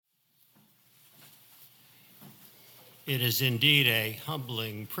It is indeed a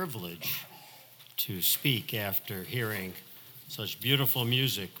humbling privilege to speak after hearing such beautiful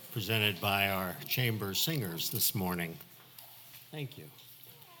music presented by our chamber singers this morning. Thank you.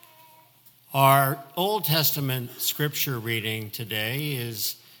 Our Old Testament scripture reading today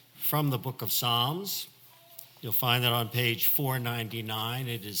is from the book of Psalms. You'll find that on page 499.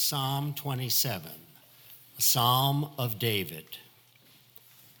 It is Psalm 27, a psalm of David.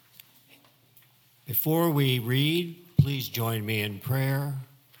 Before we read, please join me in prayer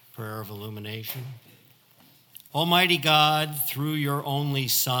of illumination. Almighty God, through your only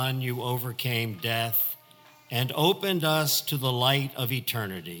Son, you overcame death and opened us to the light of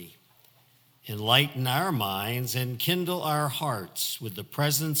eternity. Enlighten our minds and kindle our hearts with the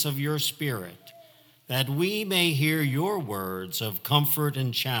presence of your Spirit, that we may hear your words of comfort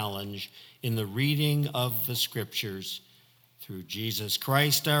and challenge in the reading of the Scriptures. Through Jesus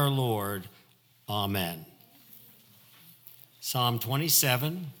Christ our Lord. Amen. Psalm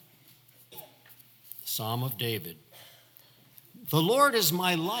 27, Psalm of David. The Lord is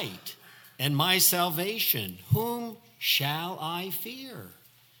my light and my salvation. Whom shall I fear?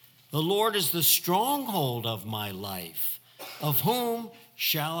 The Lord is the stronghold of my life. Of whom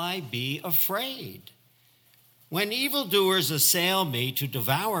shall I be afraid? When evildoers assail me to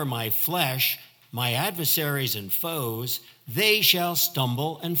devour my flesh, my adversaries and foes, they shall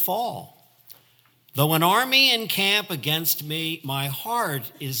stumble and fall. Though an army encamp against me, my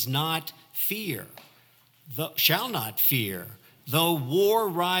heart is not shall not fear. Though war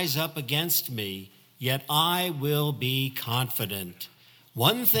rise up against me, yet I will be confident.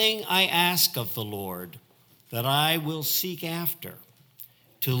 One thing I ask of the Lord, that I will seek after,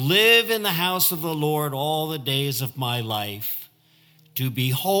 to live in the house of the Lord all the days of my life, to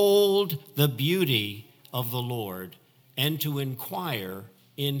behold the beauty of the Lord, and to inquire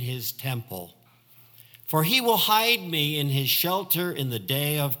in his temple. For he will hide me in his shelter in the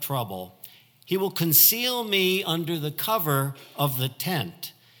day of trouble. He will conceal me under the cover of the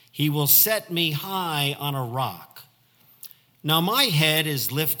tent. He will set me high on a rock. Now my head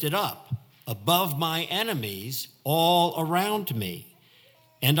is lifted up above my enemies all around me,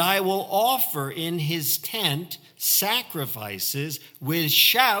 and I will offer in his tent sacrifices with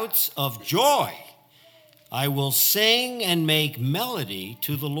shouts of joy. I will sing and make melody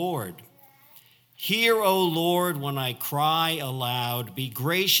to the Lord. Hear, O Lord, when I cry aloud. Be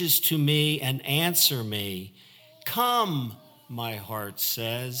gracious to me and answer me. Come, my heart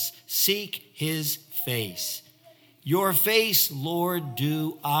says, seek his face. Your face, Lord,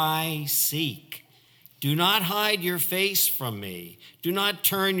 do I seek. Do not hide your face from me. Do not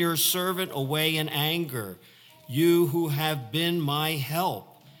turn your servant away in anger. You who have been my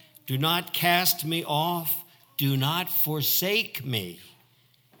help, do not cast me off. Do not forsake me.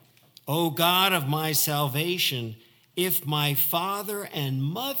 O God of my salvation, if my father and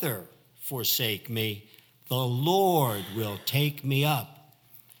mother forsake me, the Lord will take me up.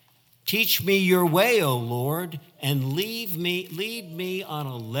 Teach me your way, O Lord, and lead me on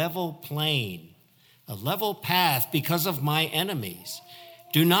a level plain, a level path because of my enemies.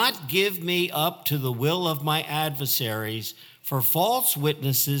 Do not give me up to the will of my adversaries, for false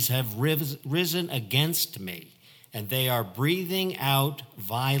witnesses have risen against me, and they are breathing out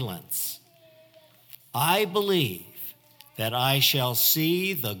violence. I believe that I shall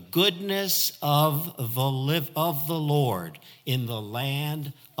see the goodness of the Lord in the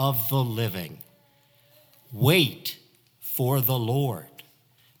land of the living. Wait for the Lord.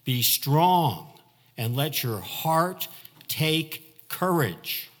 Be strong and let your heart take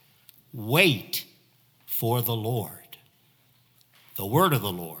courage. Wait for the Lord. The word of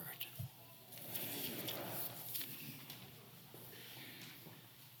the Lord.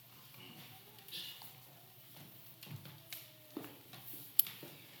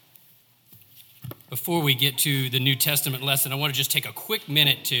 Before we get to the New Testament lesson, I want to just take a quick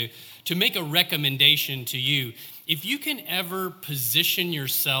minute to make a recommendation to you. If you can ever position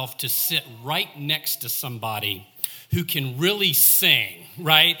yourself to sit right next to somebody who can really sing,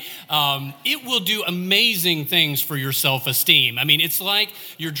 right? It will do amazing things for your self-esteem. I mean, it's like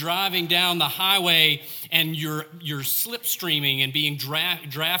you're driving down the highway and you're slipstreaming and being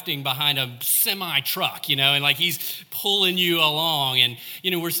drafting behind a semi-truck, and like he's pulling you along. And,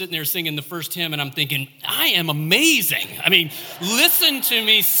 we're sitting there singing the first hymn and I'm thinking, I am amazing. I mean, listen to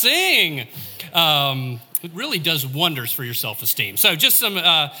me sing. It really does wonders for your self-esteem. So just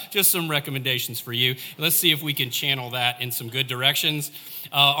some recommendations for you. Let's see if we can channel that in some good directions.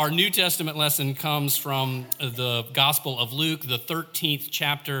 Our New Testament lesson comes from the Gospel of Luke, the 13th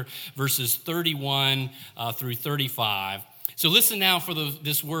chapter, verses 31 through 35. So listen now for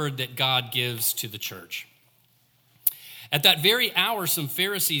this word that God gives to the church. At that very hour, some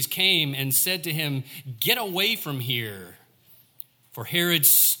Pharisees came and said to him, "Get away from here, for Herod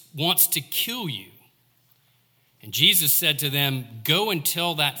wants to kill you." And Jesus said to them, "Go and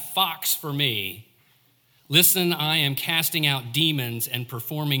tell that fox for me. Listen, I am casting out demons and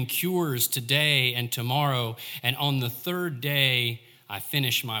performing cures today and tomorrow, and on the third day I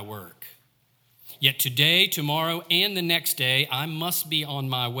finish my work. Yet today, tomorrow, and the next day I must be on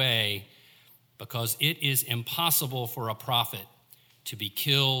my way, because it is impossible for a prophet to be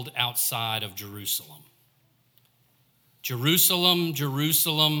killed outside of Jerusalem." Jerusalem,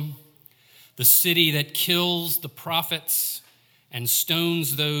 Jerusalem, the city that kills the prophets and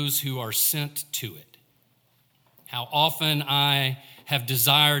stones those who are sent to it. How often I have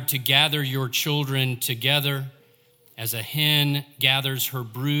desired to gather your children together as a hen gathers her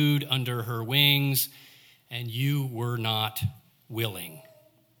brood under her wings, and you were not willing.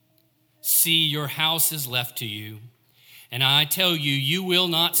 See, your house is left to you, and I tell you, you will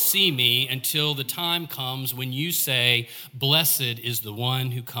not see me until the time comes when you say, "Blessed is the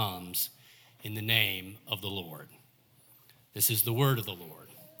one who comes in the name of the Lord." This is the word of the Lord.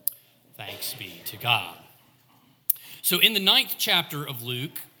 Thanks be to God. So in the 9th chapter of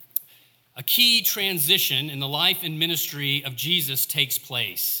Luke, a key transition in the life and ministry of Jesus takes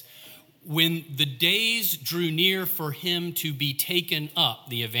place. When the days drew near for him to be taken up,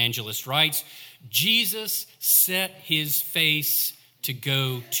 the evangelist writes, Jesus set his face to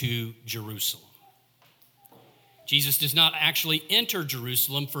go to Jerusalem. Jesus does not actually enter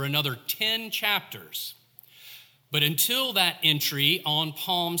Jerusalem for another 10 chapters. But until that entry on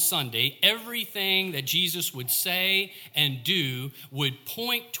Palm Sunday, everything that Jesus would say and do would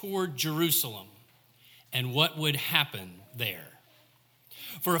point toward Jerusalem and what would happen there.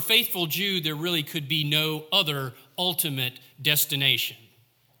 For a faithful Jew, there really could be no other ultimate destination.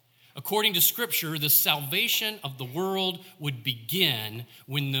 According to Scripture, the salvation of the world would begin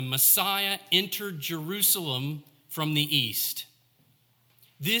when the Messiah entered Jerusalem from the east.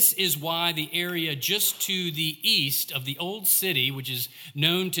 This is why the area just to the east of the old city, which is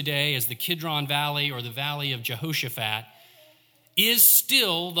known today as the Kidron Valley or the Valley of Jehoshaphat, is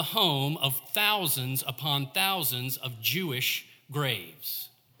still the home of thousands upon thousands of Jewish graves.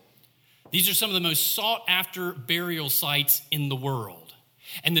 These are some of the most sought-after burial sites in the world.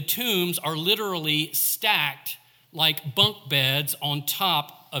 And the tombs are literally stacked like bunk beds on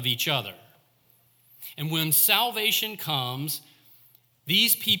top of each other. And when salvation comes,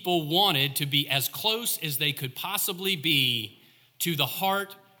 these people wanted to be as close as they could possibly be to the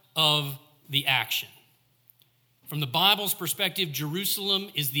heart of the action. From the Bible's perspective,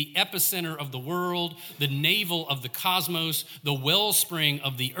 Jerusalem is the epicenter of the world, the navel of the cosmos, the wellspring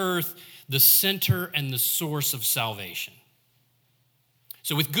of the earth, the center and the source of salvation.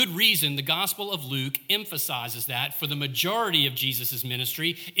 So with good reason, the Gospel of Luke emphasizes that for the majority of Jesus'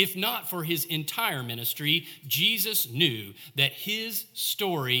 ministry, if not for his entire ministry, Jesus knew that his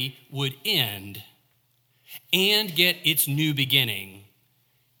story would end and get its new beginning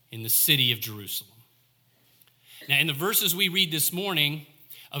in the city of Jerusalem. Now, in the verses we read this morning,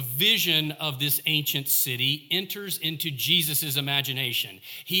 a vision of this ancient city enters into Jesus' imagination.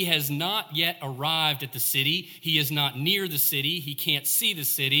 He has not yet arrived at the city. He is not near the city. He can't see the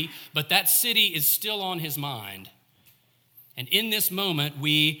city, but that city is still on his mind. And in this moment,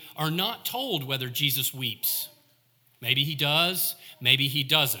 we are not told whether Jesus weeps. Maybe he does, maybe he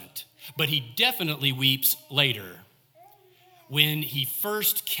doesn't, but he definitely weeps later when he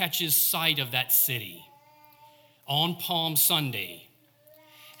first catches sight of that city on Palm Sunday.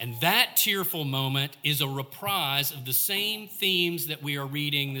 And that tearful moment is a reprise of the same themes that we are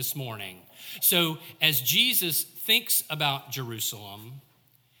reading this morning. So as Jesus thinks about Jerusalem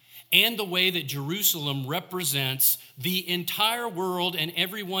and the way that Jerusalem represents the entire world and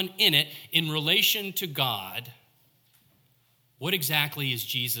everyone in it in relation to God, what exactly is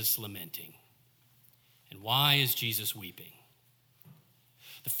Jesus lamenting? And why is Jesus weeping?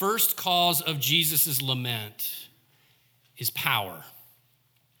 The first cause of Jesus' lament is power.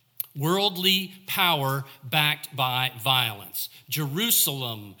 Worldly power backed by violence.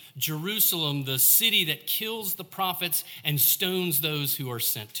 Jerusalem, Jerusalem, the city that kills the prophets and stones those who are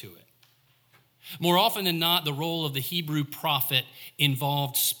sent to it. More often than not, the role of the Hebrew prophet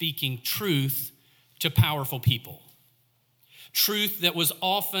involved speaking truth to powerful people. Truth that was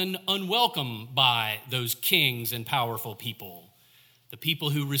often unwelcome by those kings and powerful people, the people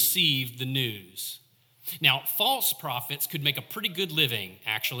who received the news. Now, false prophets could make a pretty good living,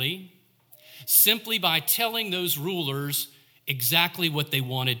 actually, simply by telling those rulers exactly what they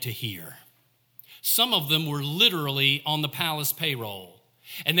wanted to hear. Some of them were literally on the palace payroll.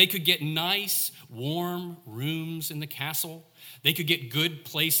 And they could get nice, warm rooms in the castle. They could get good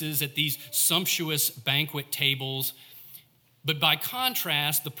places at these sumptuous banquet tables. But by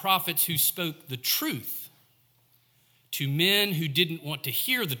contrast, the prophets who spoke the truth to men who didn't want to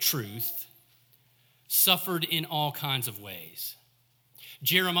hear the truth suffered in all kinds of ways.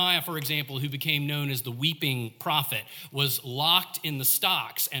 Jeremiah, for example, who became known as the weeping prophet, was locked in the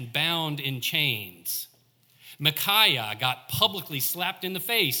stocks and bound in chains. Micaiah got publicly slapped in the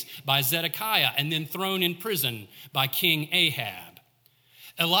face by Zedekiah and then thrown in prison by King Ahab.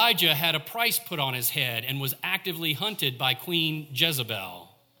 Elijah had a price put on his head and was actively hunted by Queen Jezebel.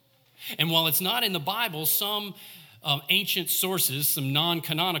 And while it's not in the Bible, some ancient sources, some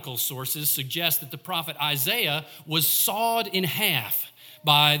non-canonical sources, suggest that the prophet Isaiah was sawed in half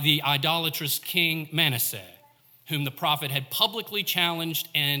by the idolatrous King Manasseh, whom the prophet had publicly challenged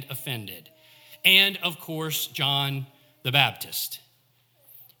and offended. And, of course, John the Baptist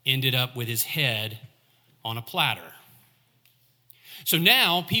ended up with his head on a platter. So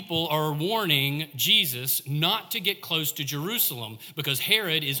now people are warning Jesus not to get close to Jerusalem because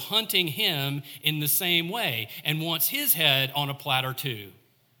Herod is hunting him in the same way and wants his head on a platter too.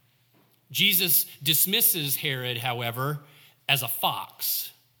 Jesus dismisses Herod, however, as a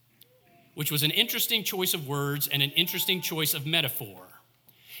fox, which was an interesting choice of words and an interesting choice of metaphor.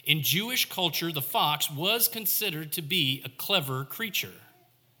 In Jewish culture, the fox was considered to be a clever creature,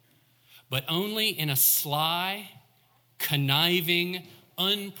 but only in a sly, conniving,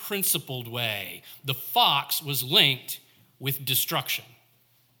 unprincipled way. The fox was linked with destruction.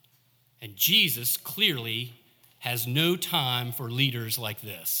 And Jesus clearly has no time for leaders like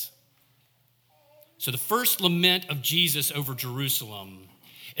this. So the first lament of Jesus over Jerusalem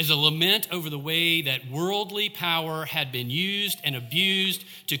is a lament over the way that worldly power had been used and abused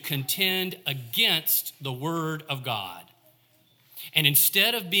to contend against the word of God. And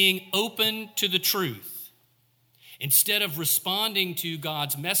instead of being open to the truth, instead of responding to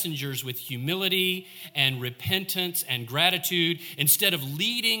God's messengers with humility and repentance and gratitude, instead of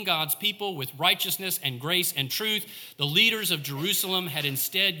leading God's people with righteousness and grace and truth, the leaders of Jerusalem had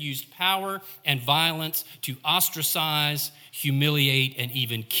instead used power and violence to ostracize, humiliate, and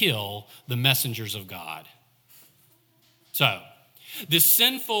even kill the messengers of God. So, this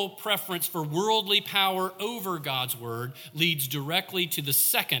sinful preference for worldly power over God's word leads directly to the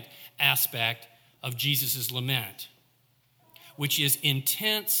second aspect of Jesus' lament, which is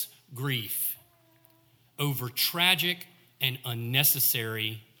intense grief over tragic and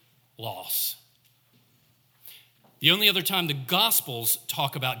unnecessary loss. The only other time the Gospels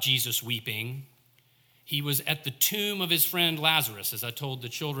talk about Jesus weeping, he was at the tomb of his friend Lazarus, as I told the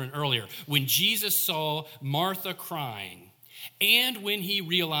children earlier, when Jesus saw Martha crying, and when he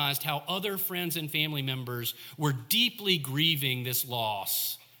realized how other friends and family members were deeply grieving this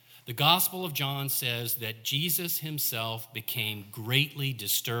loss. The Gospel of John says that Jesus himself became greatly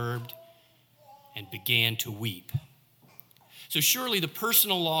disturbed and began to weep. So surely the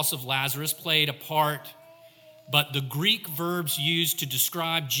personal loss of Lazarus played a part, but the Greek verbs used to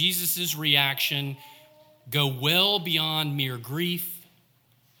describe Jesus' reaction go well beyond mere grief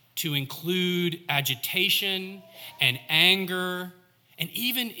to include agitation and anger and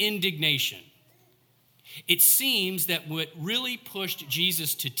even indignation. It seems that what really pushed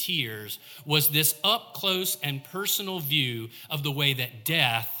Jesus to tears was this up-close and personal view of the way that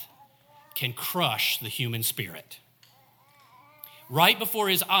death can crush the human spirit. Right before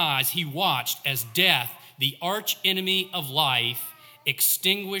his eyes, he watched as death, the arch enemy of life,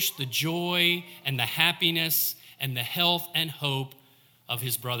 extinguished the joy and the happiness and the health and hope of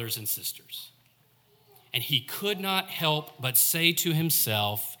his brothers and sisters. And he could not help but say to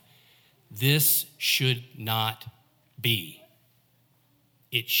himself, this should not be.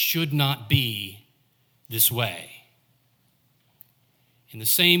 It should not be this way. In the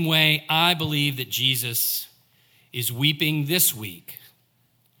same way, I believe that Jesus is weeping this week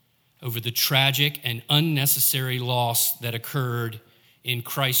over the tragic and unnecessary loss that occurred in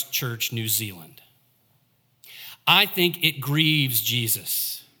Christchurch, New Zealand. I think it grieves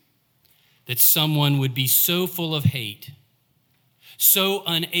Jesus that someone would be so full of hate, so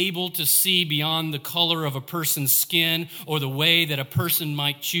unable to see beyond the color of a person's skin or the way that a person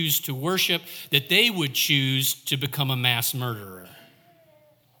might choose to worship, that they would choose to become a mass murderer.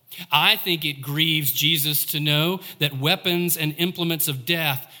 I think it grieves Jesus to know that weapons and implements of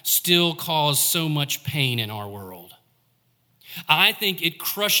death still cause so much pain in our world. I think it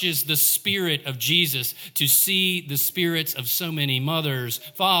crushes the spirit of Jesus to see the spirits of so many mothers,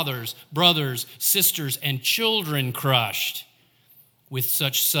 fathers, brothers, sisters, and children crushed with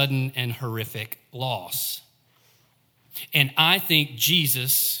such sudden and horrific loss. And I think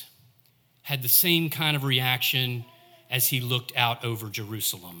Jesus had the same kind of reaction as he looked out over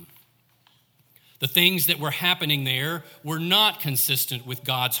Jerusalem. The things that were happening there were not consistent with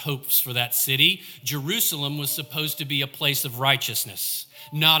God's hopes for that city. Jerusalem was supposed to be a place of righteousness,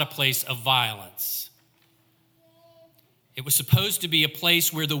 not a place of violence. It was supposed to be a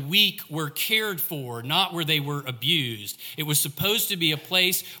place where the weak were cared for, not where they were abused. It was supposed to be a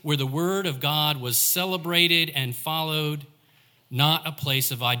place where the word of God was celebrated and followed, not a place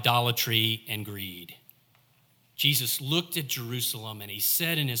of idolatry and greed. Jesus looked at Jerusalem and he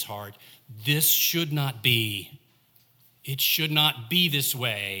said in his heart, "This should not be. It should not be this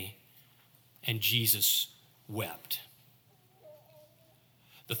way." And Jesus wept.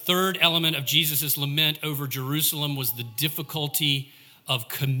 The third element of Jesus' lament over Jerusalem was the difficulty of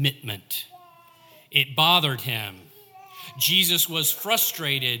commitment. It bothered him. Jesus was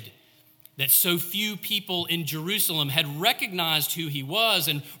frustrated that so few people in Jerusalem had recognized who he was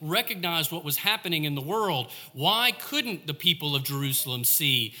and recognized what was happening in the world. Why couldn't the people of Jerusalem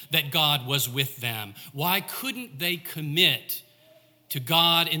see that God was with them? Why couldn't they commit to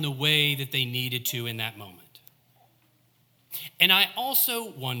God in the way that they needed to in that moment? And I also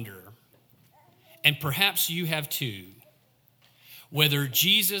wonder, and perhaps you have too, whether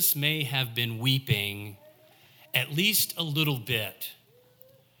Jesus may have been weeping at least a little bit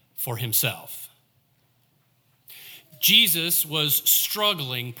for himself. Jesus was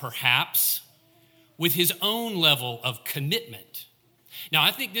struggling, perhaps, with his own level of commitment. Now,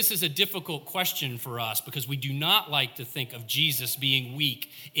 I think this is a difficult question for us because we do not like to think of Jesus being weak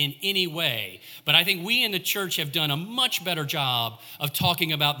in any way. But I think we in the church have done a much better job of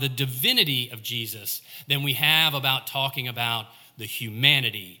talking about the divinity of Jesus than we have about talking about the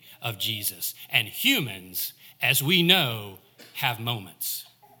humanity of Jesus. And humans, as we know, have moments.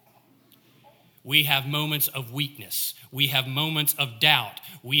 We have moments of weakness. We have moments of doubt.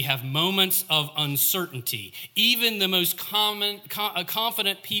 We have moments of uncertainty. Even the most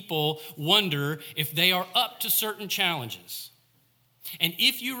confident people wonder if they are up to certain challenges. And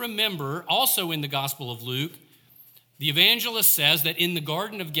if you remember, also in the Gospel of Luke, the evangelist says that in the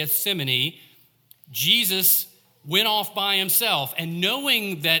Garden of Gethsemane, Jesus went off by himself, and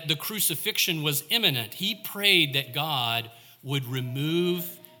knowing that the crucifixion was imminent, he prayed that God would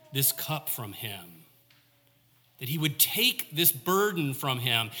remove this cup from him, that he would take this burden from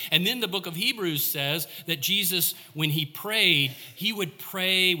him. And then the book of Hebrews says that Jesus, when he prayed, he would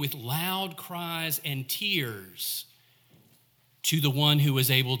pray with loud cries and tears to the one who was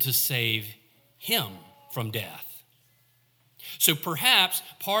able to save him from death. So perhaps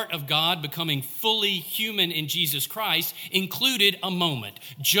part of God becoming fully human in Jesus Christ included a moment,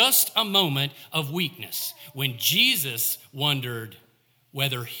 just a moment of weakness, when Jesus wondered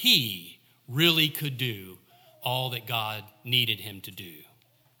whether he really could do all that God needed him to do.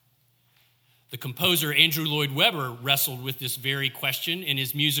 The composer Andrew Lloyd Webber wrestled with this very question in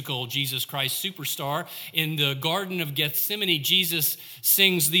his musical Jesus Christ Superstar. In the Garden of Gethsemane, Jesus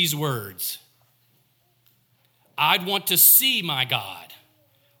sings these words, "I'd want to see my God,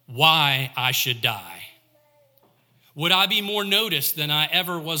 why I should die. Would I be more noticed than I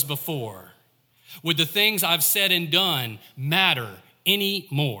ever was before? Would the things I've said and done matter any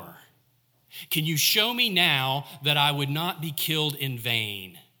more? Can you show me now that I would not be killed in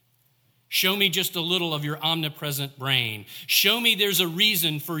vain? Show me just a little of your omnipresent brain. Show me there's a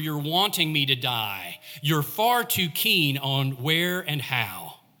reason for your wanting me to die. You're far too keen on where and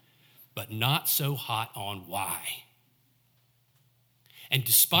how, but not so hot on why." And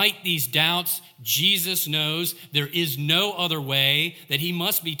despite these doubts, Jesus knows there is no other way, that he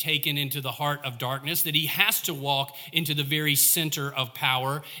must be taken into the heart of darkness, that he has to walk into the very center of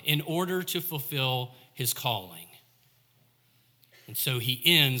power in order to fulfill his calling. And so he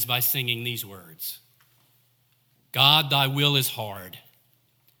ends by singing these words, "God, thy will is hard,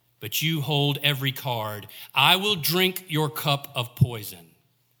 but you hold every card. I will drink your cup of poison.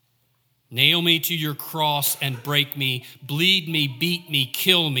 Nail me to your cross and break me, bleed me, beat me,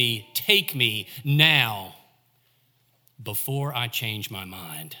 kill me, take me now before I change my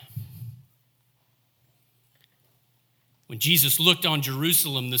mind." When Jesus looked on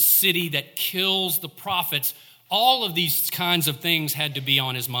Jerusalem, the city that kills the prophets, all of these kinds of things had to be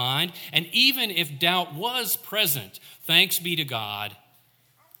on his mind. And even if doubt was present, thanks be to God,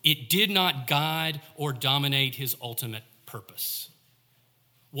 it did not guide or dominate his ultimate purpose.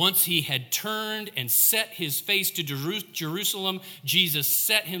 Once he had turned and set his face to Jerusalem, Jesus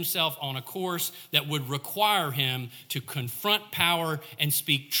set himself on a course that would require him to confront power and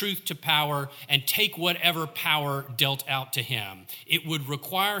speak truth to power and take whatever power dealt out to him. It would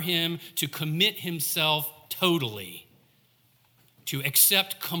require him to commit himself totally to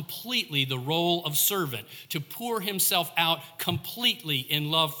accept completely the role of servant, to pour himself out completely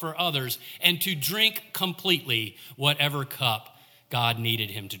in love for others, and to drink completely whatever cup God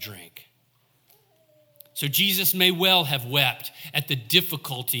needed him to drink. So Jesus may well have wept at the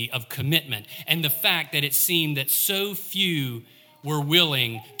difficulty of commitment and the fact that it seemed that so few were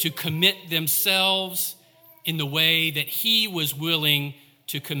willing to commit themselves in the way that he was willing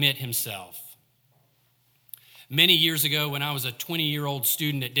to commit himself. Many years ago, when I was a 20-year-old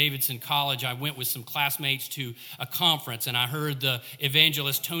student at Davidson College, I went with some classmates to a conference, and I heard the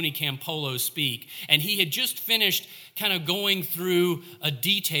evangelist Tony Campolo speak. And he had just finished kind of going through a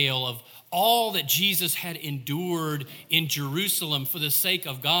detail of all that Jesus had endured in Jerusalem for the sake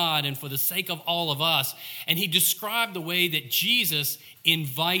of God and for the sake of all of us. And he described the way that Jesus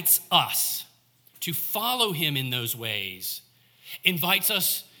invites us to follow him in those ways, invites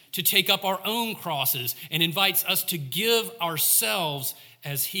us to take up our own crosses, and invites us to give ourselves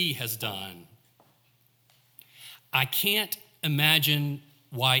as he has done. I can't imagine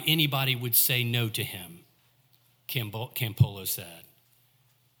why anybody would say no to him, Campolo said.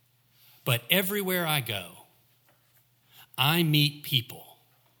 But everywhere I go, I meet people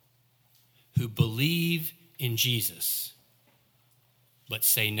who believe in Jesus, but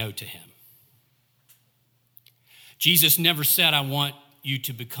say no to him. Jesus never said, I want you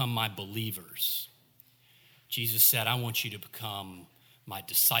to become my believers. Jesus said, I want you to become my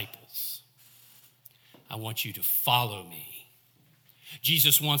disciples. I want you to follow me.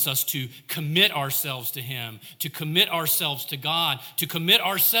 Jesus wants us to commit ourselves to him, to commit ourselves to God, to commit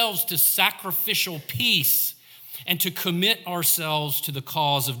ourselves to sacrificial peace, and to commit ourselves to the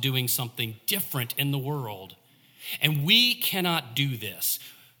cause of doing something different in the world. And we cannot do this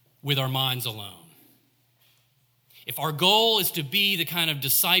with our minds alone. If our goal is to be the kind of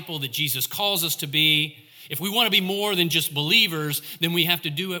disciple that Jesus calls us to be, if we want to be more than just believers, then we have to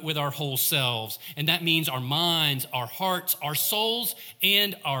do it with our whole selves. And that means our minds, our hearts, our souls,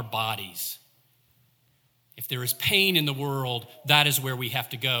 and our bodies. If there is pain in the world, that is where we have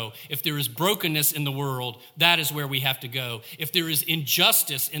to go. If there is brokenness in the world, that is where we have to go. If there is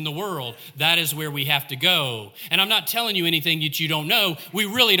injustice in the world, that is where we have to go. And I'm not telling you anything that you don't know. We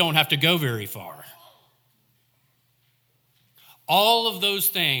really don't have to go very far. All of those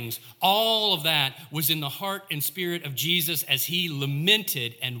things, all of that was in the heart and spirit of Jesus as he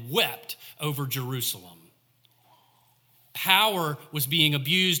lamented and wept over Jerusalem. Power was being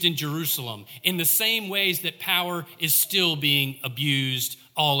abused in Jerusalem in the same ways that power is still being abused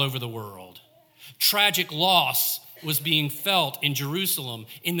all over the world. Tragic loss was being felt in Jerusalem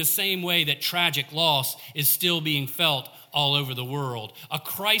in the same way that tragic loss is still being felt all over the world. A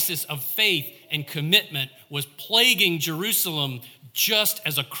crisis of faith and commitment was plaguing Jerusalem just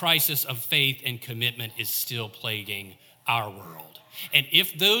as a crisis of faith and commitment is still plaguing our world. And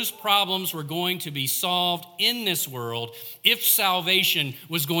if those problems were going to be solved in this world, if salvation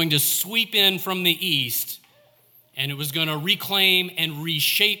was going to sweep in from the east, and it was going to reclaim and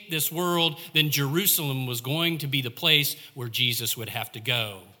reshape this world, then Jerusalem was going to be the place where Jesus would have to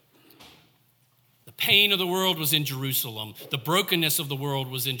go. The pain of the world was in Jerusalem. The brokenness of the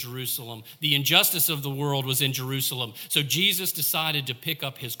world was in Jerusalem. The injustice of the world was in Jerusalem. So Jesus decided to pick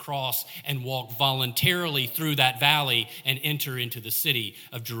up his cross and walk voluntarily through that valley and enter into the city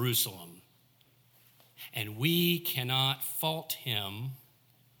of Jerusalem. And we cannot fault him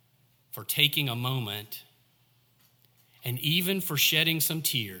for taking a moment and even for shedding some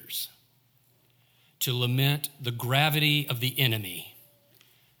tears to lament the gravity of the enemy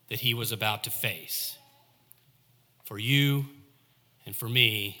that he was about to face for you and for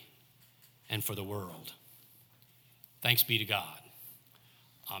me and for the world. Thanks be to God.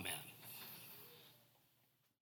 Amen.